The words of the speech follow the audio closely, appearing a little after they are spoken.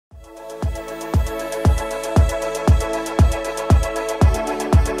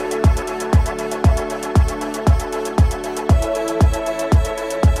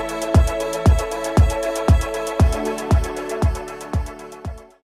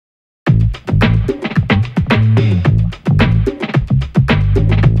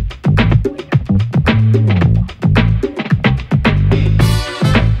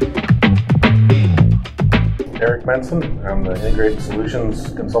Benson. I'm the Integrated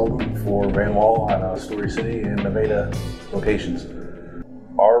Solutions Consultant for Van Wall at Story City and Nevada locations.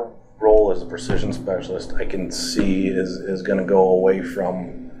 Our role as a precision specialist, I can see, is going to go away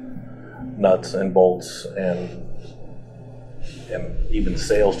from nuts and bolts and even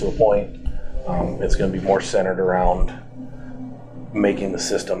sales to a point. It's going to be more centered around making the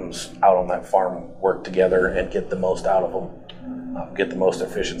systems out on that farm work together and get the most out of them, get the most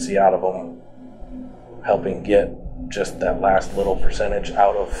efficiency out of them, helping get just that last little percentage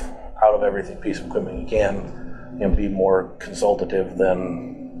out of every piece of equipment you can, and be more consultative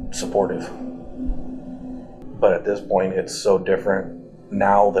than supportive. But at this point, it's so different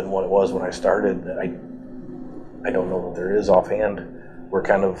now than what it was when I started that I don't know that there is offhand. We're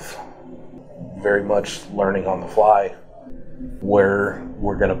kind of very much learning on the fly where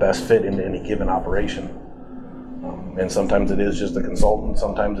we're going to best fit into any given operation. And sometimes it is just a consultant,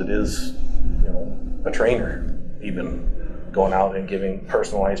 sometimes it is, a trainer, even going out and giving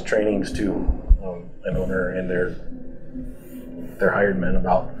personalized trainings to an owner and their hired men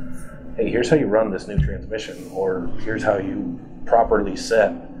about, hey, here's how you run this new transmission, or here's how you properly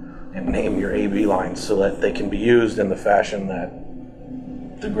set and name your AV lines so that they can be used in the fashion that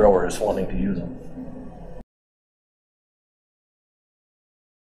the grower is wanting to use them.